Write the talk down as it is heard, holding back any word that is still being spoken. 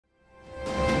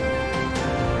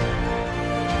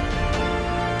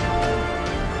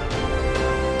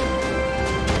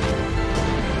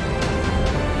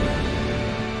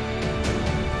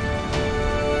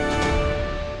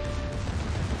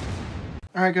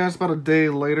Alright guys, about a day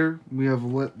later, we have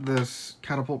lit this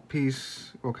catapult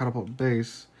piece, or catapult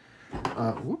base,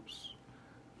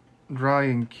 dry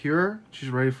and cure. She's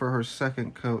ready for her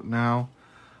second coat now.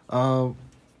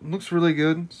 Looks really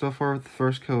good so far with the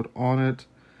first coat on it.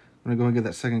 I'm going to go and get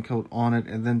that second coat on it.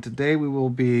 And then today we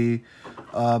will be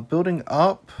building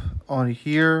up on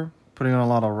here, putting on a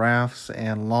lot of rafts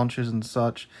and launches and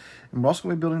such. And we're also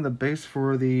going to be building the base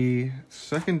for the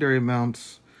secondary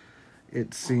mounts,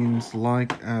 it seems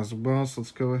like, as well. So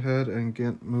let's go ahead and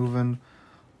get moving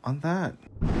on that.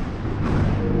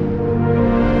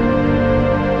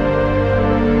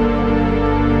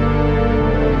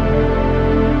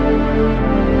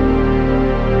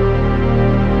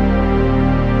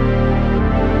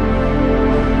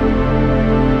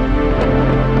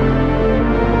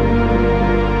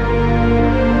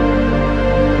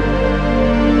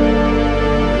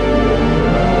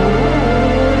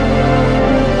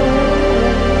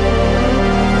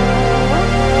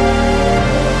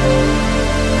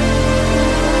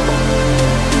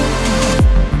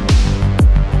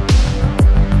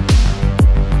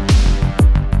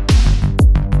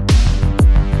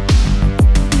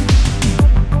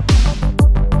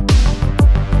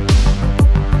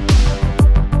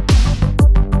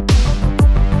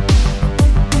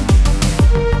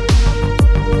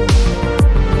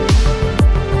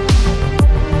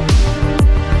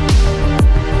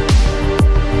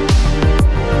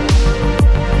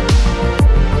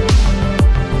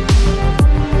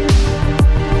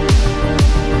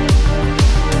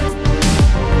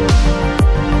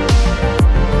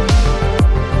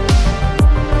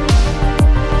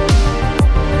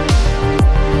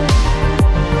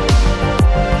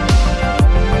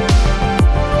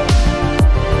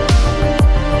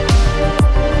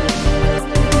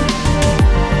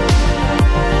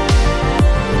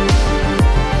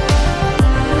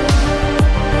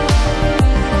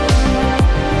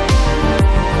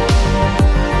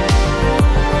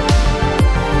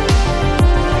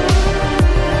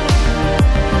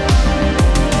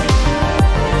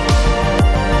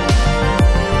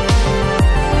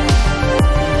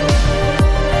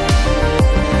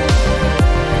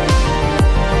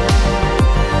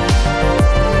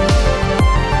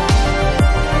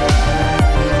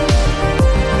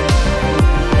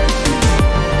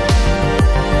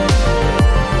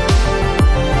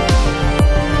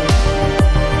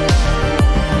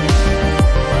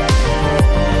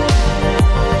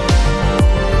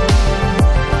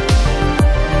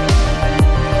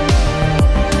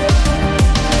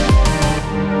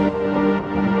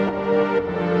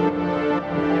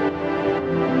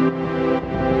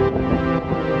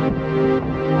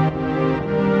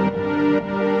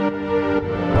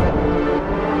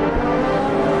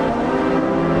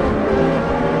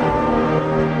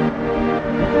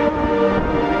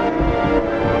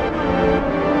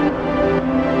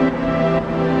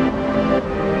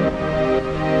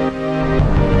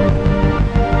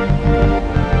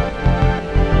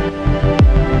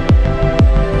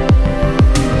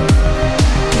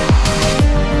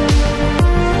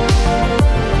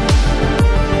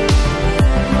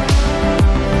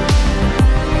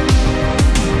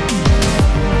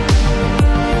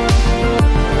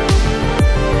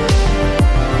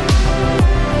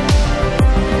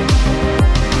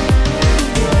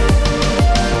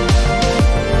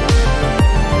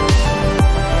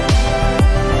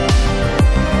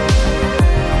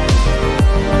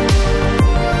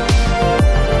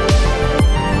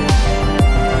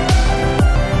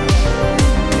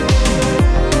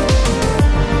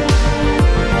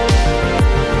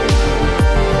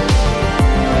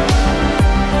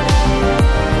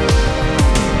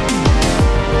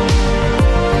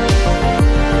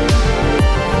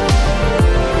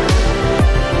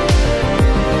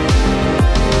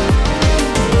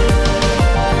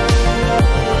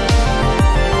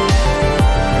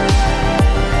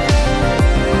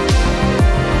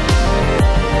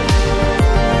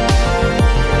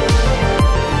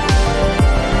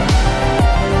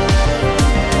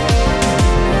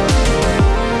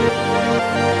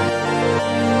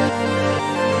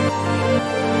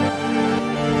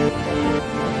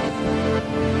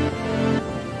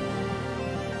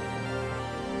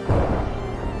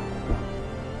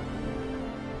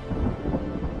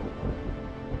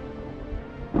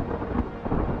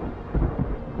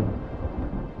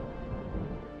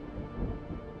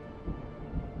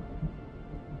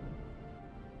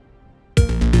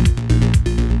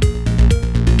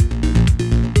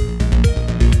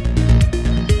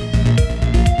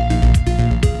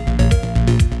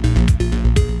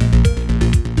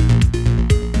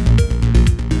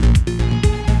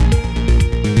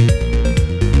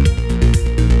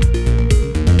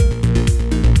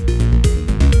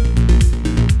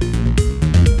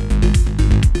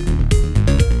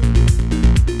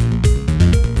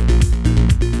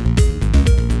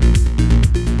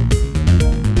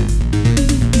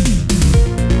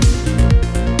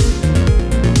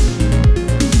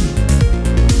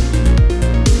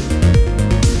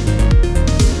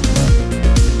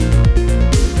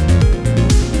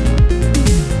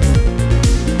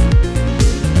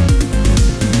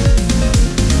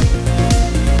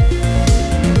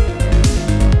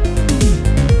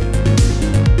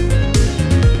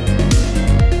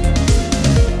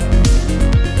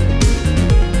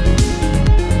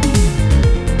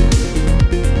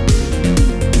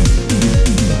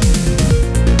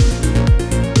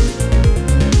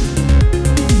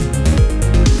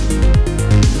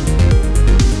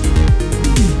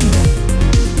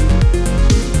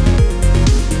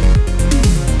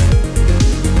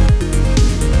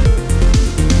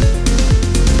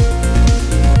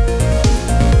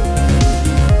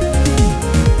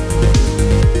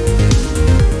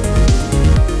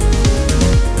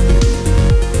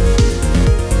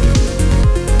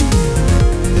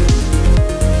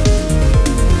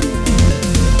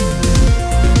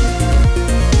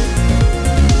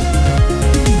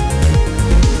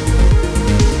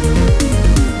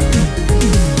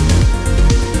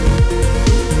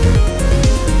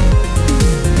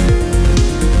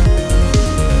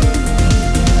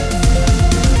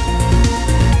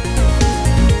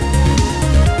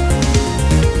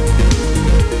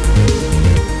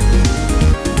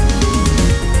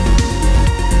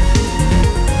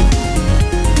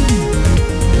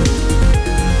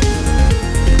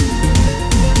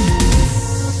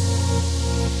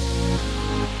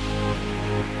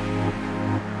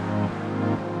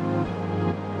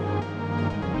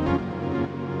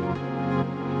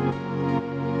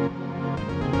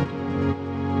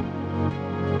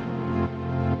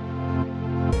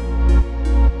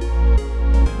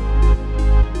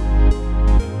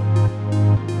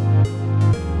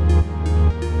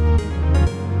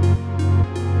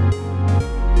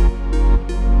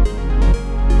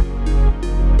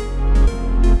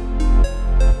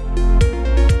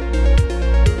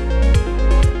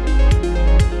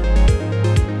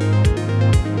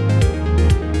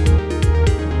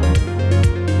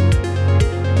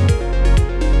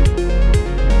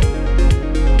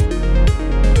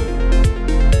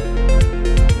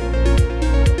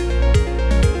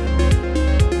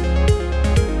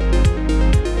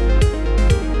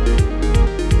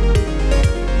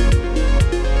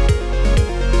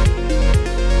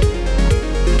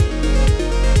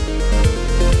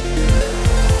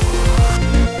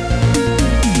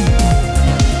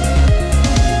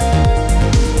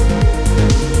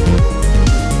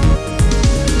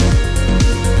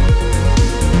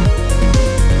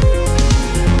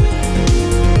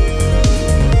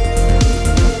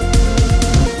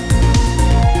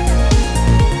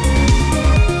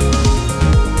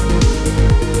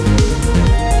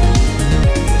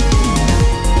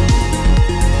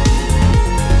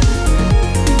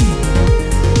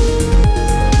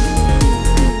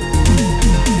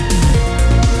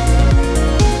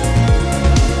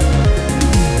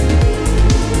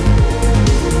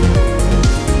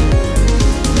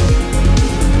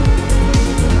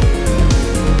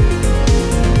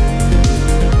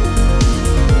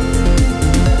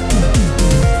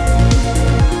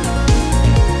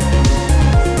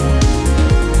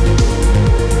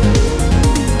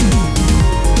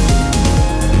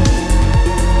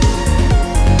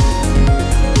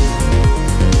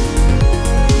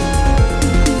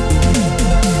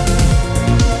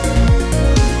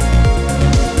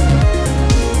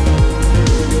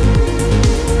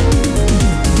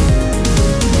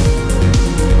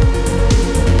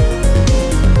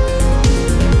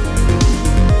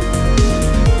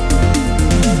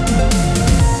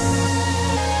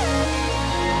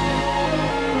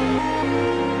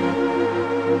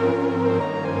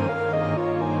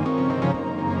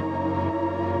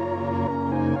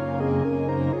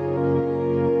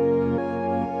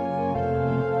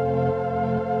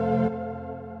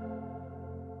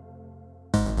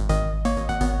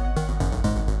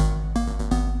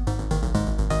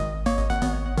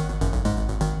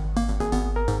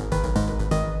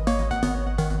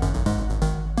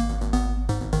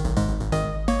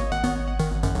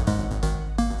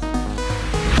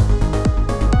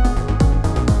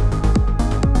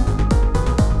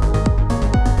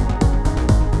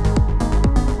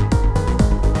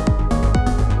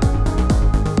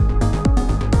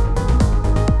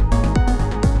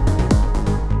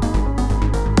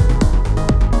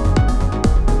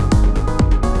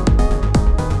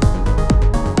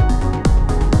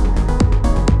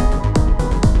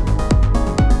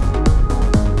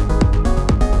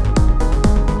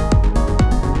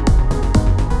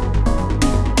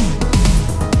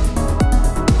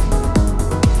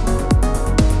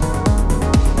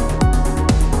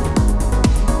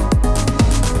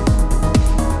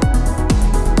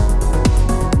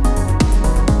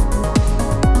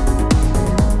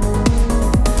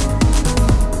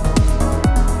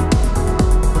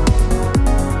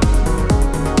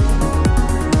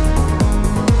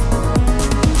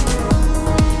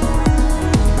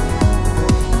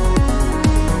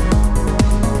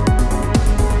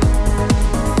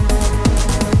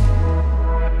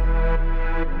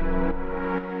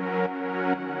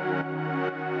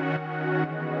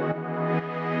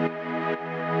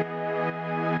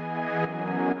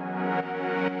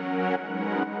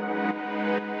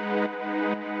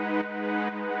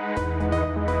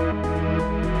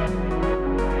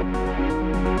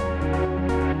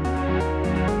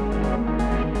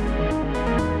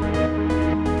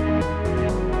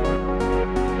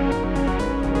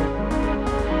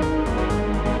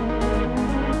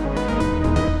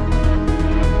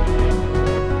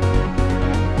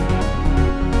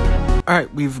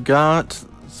 Alright, we've got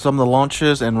some of the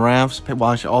launches and rafts,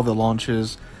 well, actually all the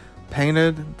launches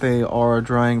painted. They are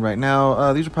drying right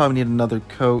now. These will probably need another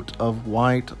coat of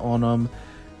white on them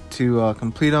to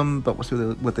complete them, but we'll see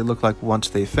what they look like once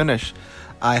they finish.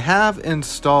 I have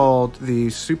installed the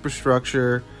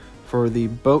superstructure for the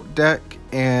boat deck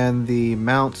and the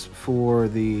mounts for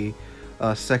the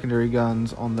secondary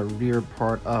guns on the rear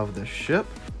part of the ship.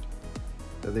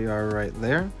 There they are right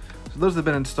there. So those have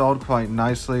been installed quite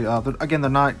nicely. Again, they're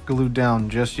not glued down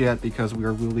just yet because we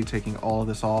will be taking all of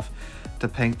this off to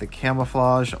paint the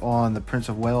camouflage on the Prince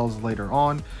of Wales later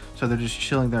on. So they're just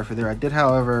chilling there for there. I did,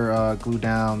 however, glue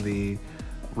down the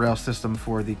rail system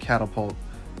for the catapult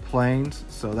planes.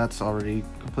 So that's already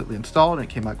completely installed and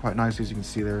it came out quite nicely, as you can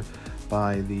see there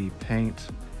by the paint.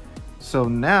 So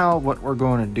now what we're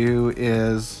going to do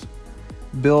is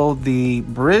build the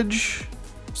bridge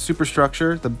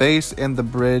superstructure, the base and the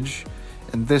bridge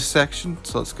in this section.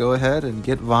 So let's go ahead and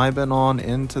get vibing on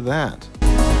into that.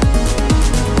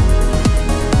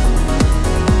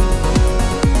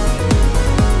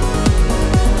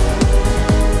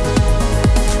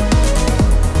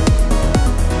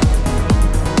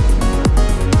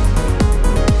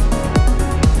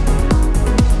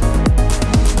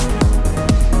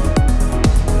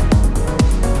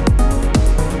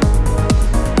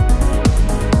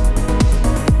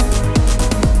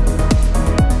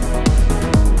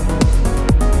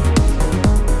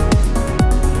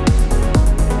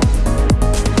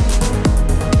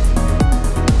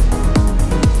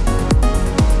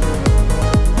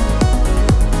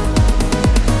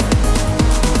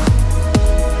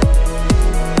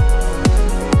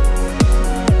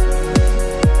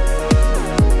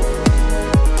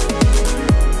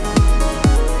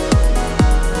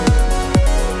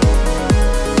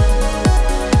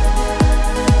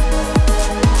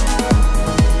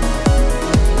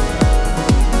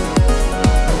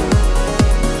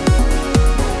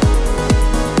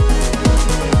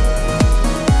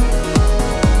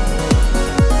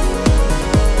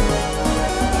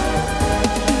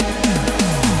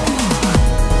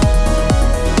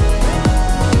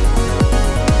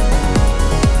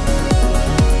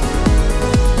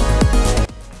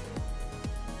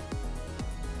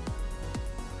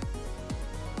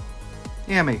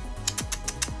 Amy,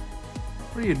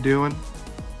 what are you doing?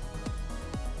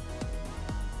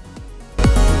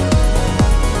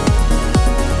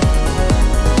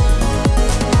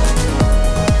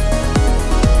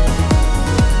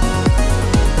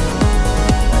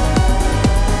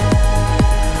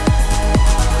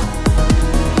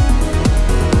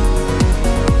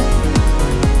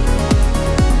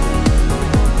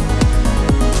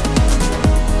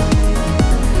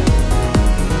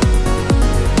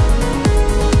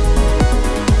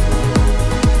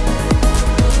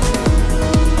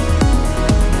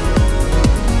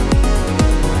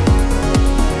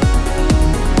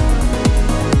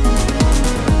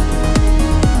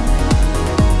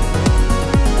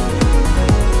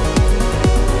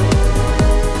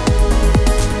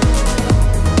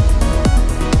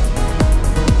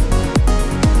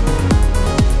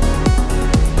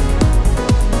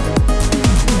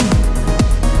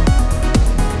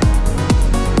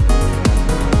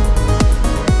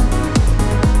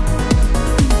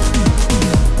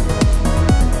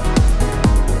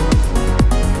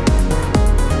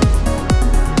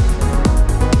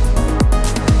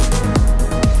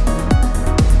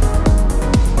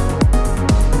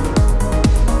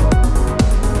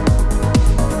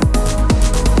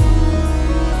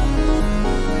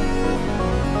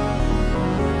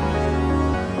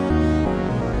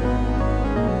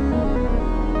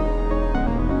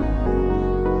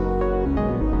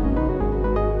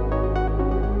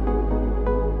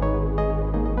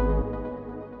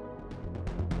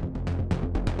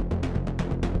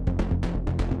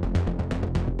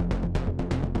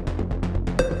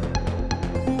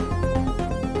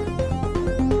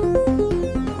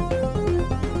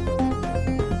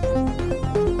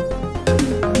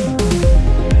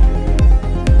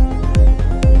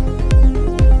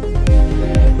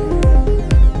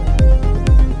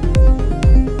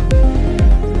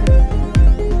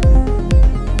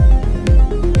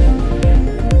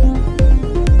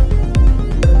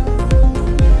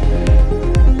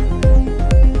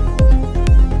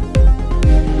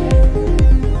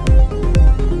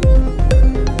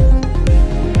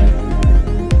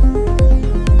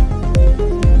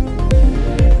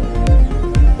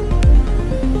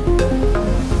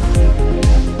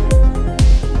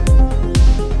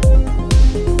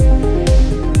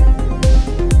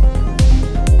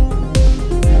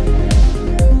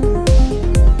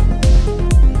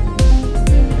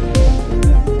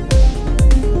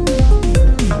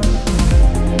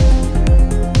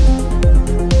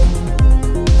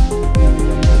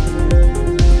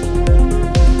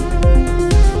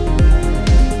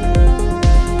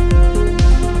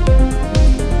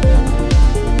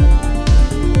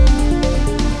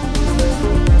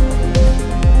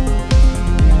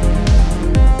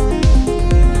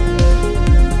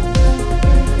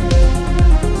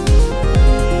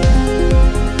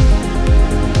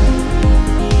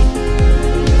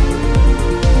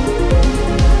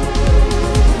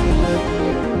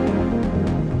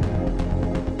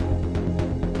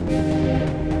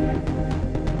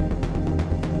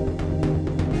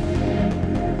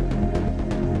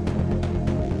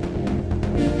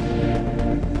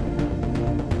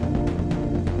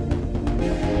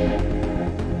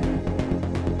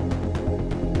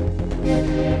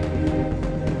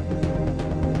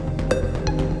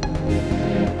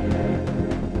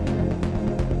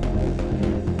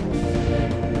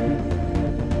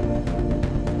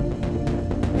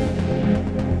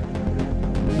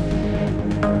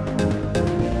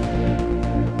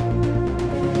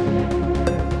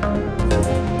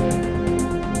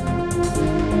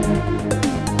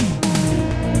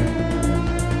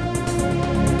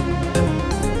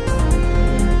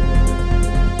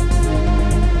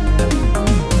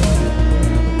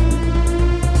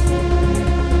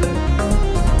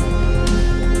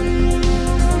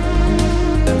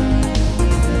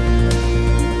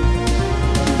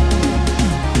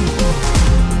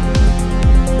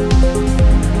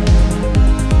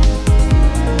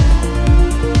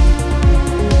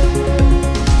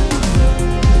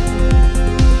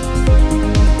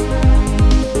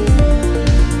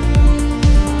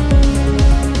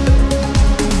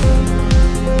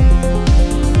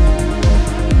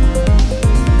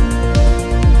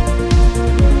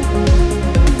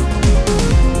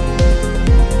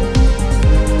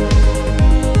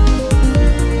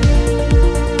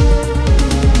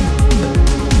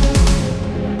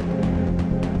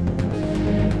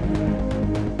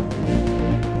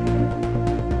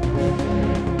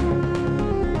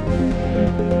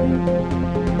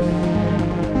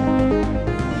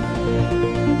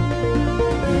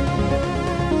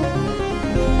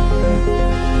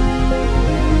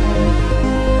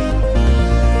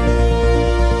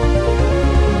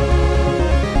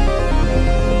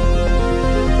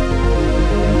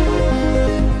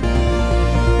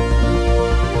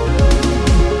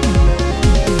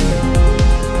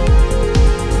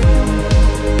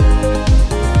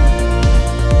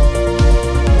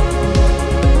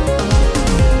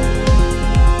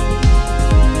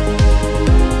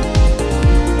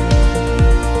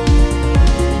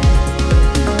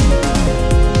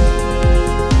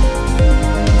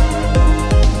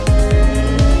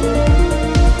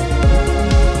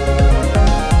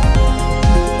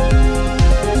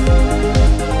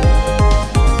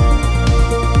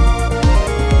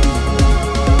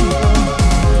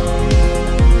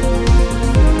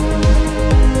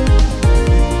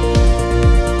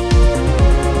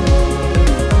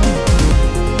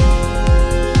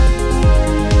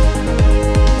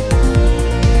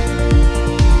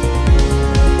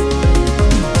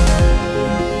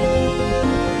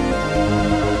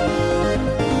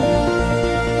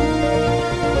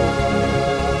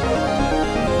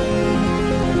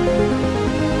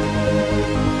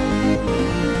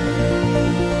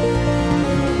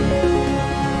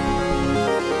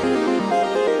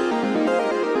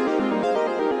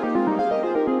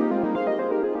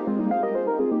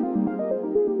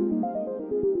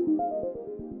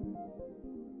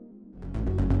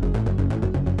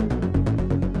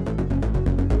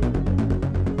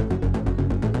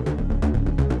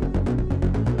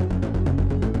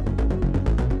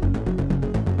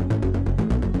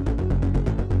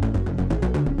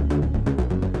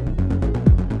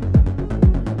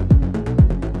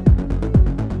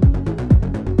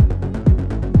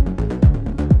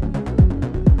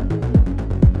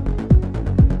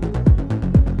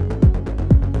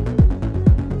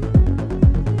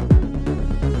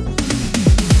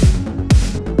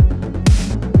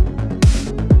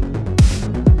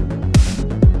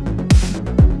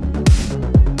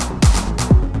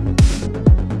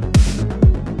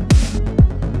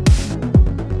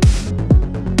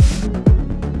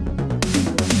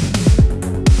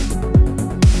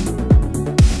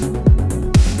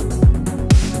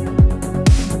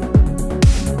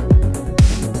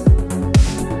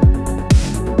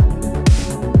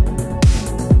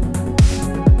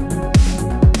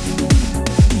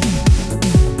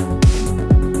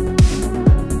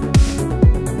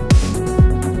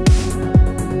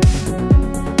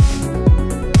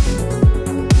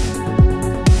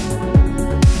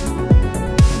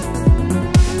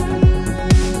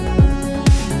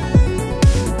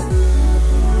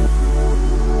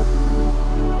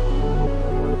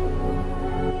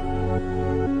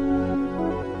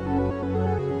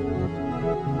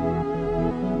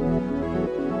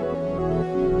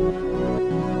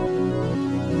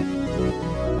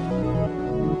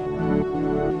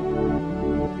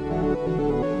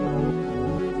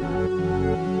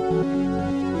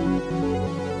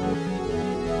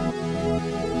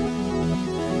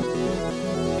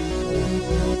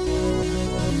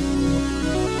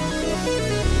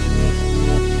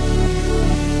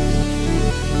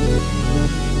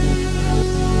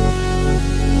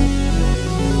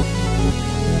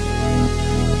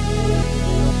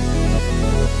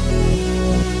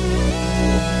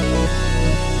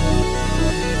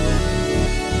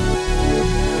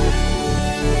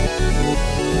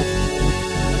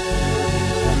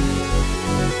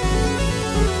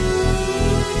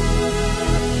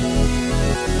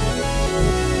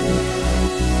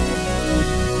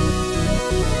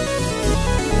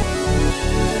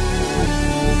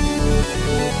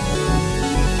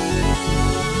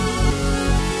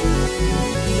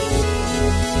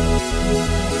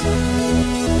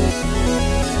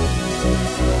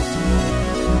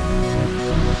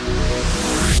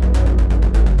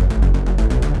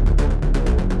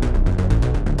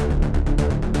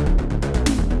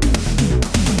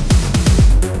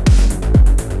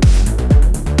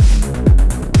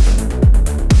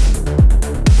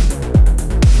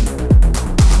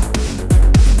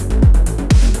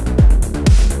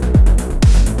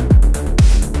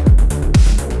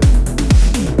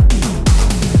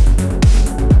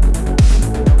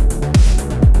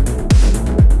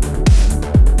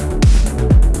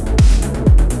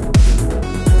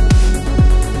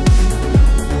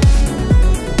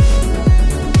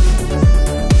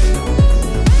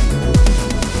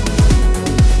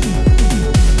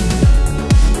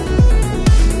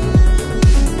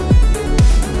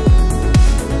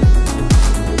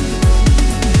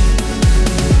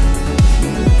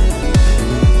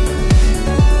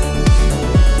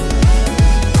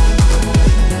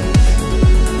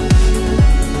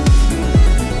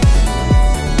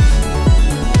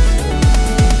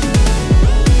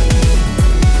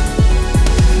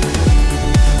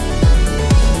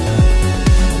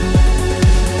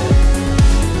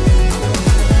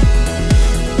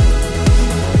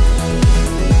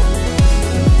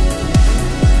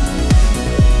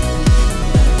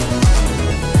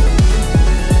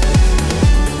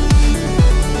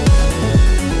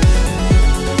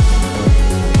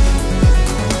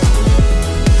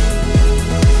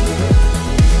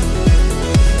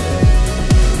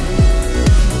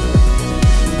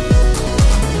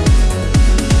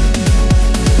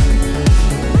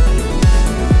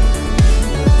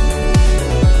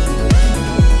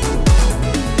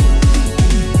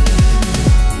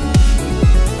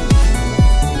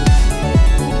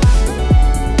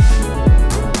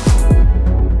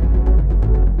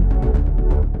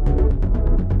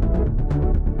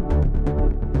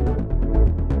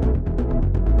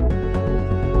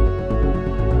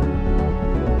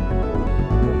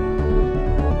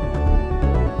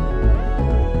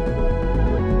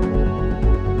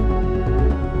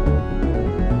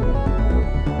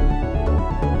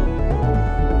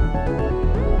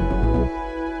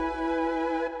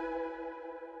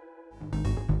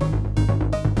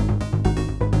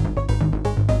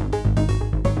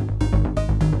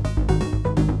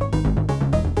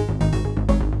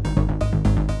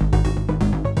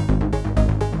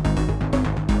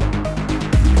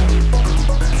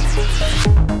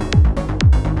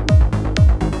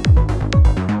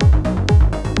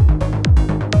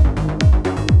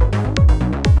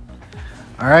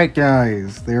 Alright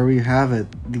guys, there we have it.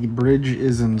 The bridge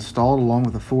is installed along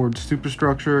with the forward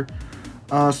superstructure.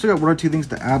 Still got one or two things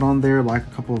to add on there, like a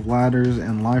couple of ladders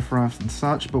and life rafts and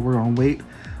such, but we're going to wait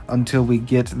until we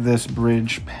get this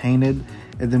bridge painted,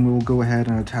 and then we will go ahead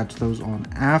and attach those on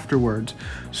afterwards.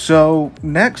 So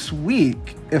next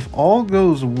week, if all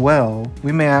goes well,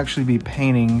 we may actually be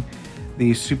painting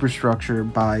the superstructure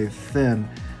by thin.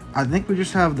 I think we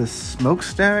just have the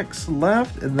smokestacks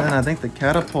left, and then I think the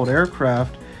catapult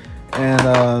aircraft and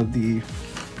I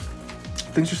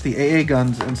think just the AA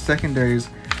guns and secondaries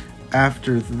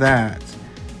after that.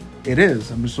 It is.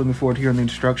 I'm just looking forward to hearing the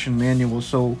instruction manual.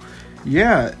 So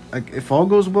yeah, like if all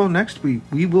goes well next week,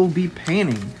 we will be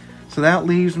painting. So that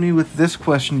leaves me with this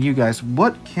question to you guys.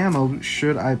 What camo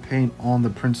should I paint on the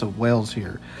Prince of Wales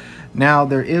here? Now,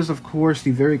 there is, of course,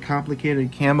 the very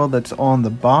complicated camo that's on the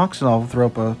box, and I'll throw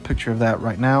up a picture of that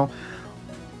right now,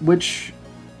 which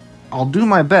I'll do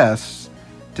my best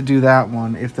to do that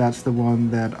one if that's the one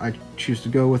that I choose to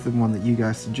go with, the one that you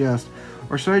guys suggest.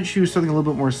 Or should I choose something a little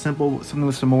bit more simple, something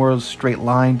with some more straight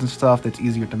lines and stuff that's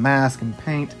easier to mask and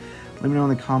paint? Let me know in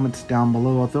the comments down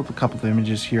below. I'll throw up a couple of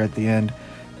images here at the end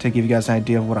to give you guys an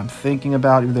idea of what I'm thinking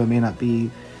about, even though it may not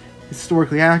be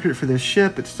historically accurate for this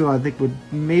ship. It still, I think, would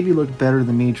maybe look better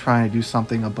than me trying to do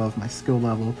something above my skill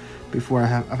level before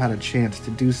I've had a chance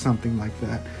to do something like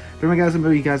that. But anyway, guys, let me know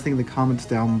what you guys think in the comments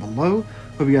down below.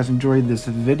 Hope you guys enjoyed this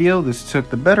video. This took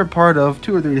the better part of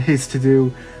 2 or 3 days to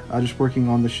do, just working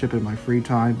on the ship in my free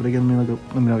time. But again,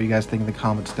 let me know what you guys think in the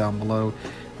comments down below.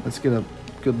 Let's get a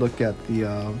good look at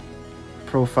the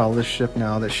profile of this ship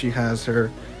now that she has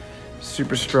her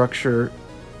superstructure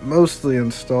mostly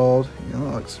installed. You know,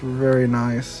 it looks very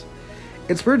nice.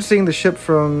 It's weird seeing the ship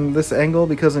from this angle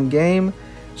because in game,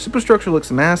 superstructure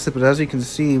looks massive, but as you can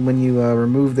see, when you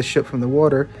remove the ship from the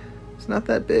water, it's not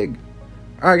that big.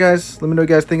 Alright guys, let me know what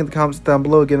you guys think in the comments down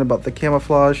below again about the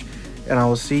camouflage, and I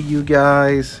will see you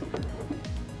guys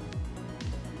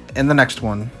in the next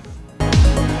one.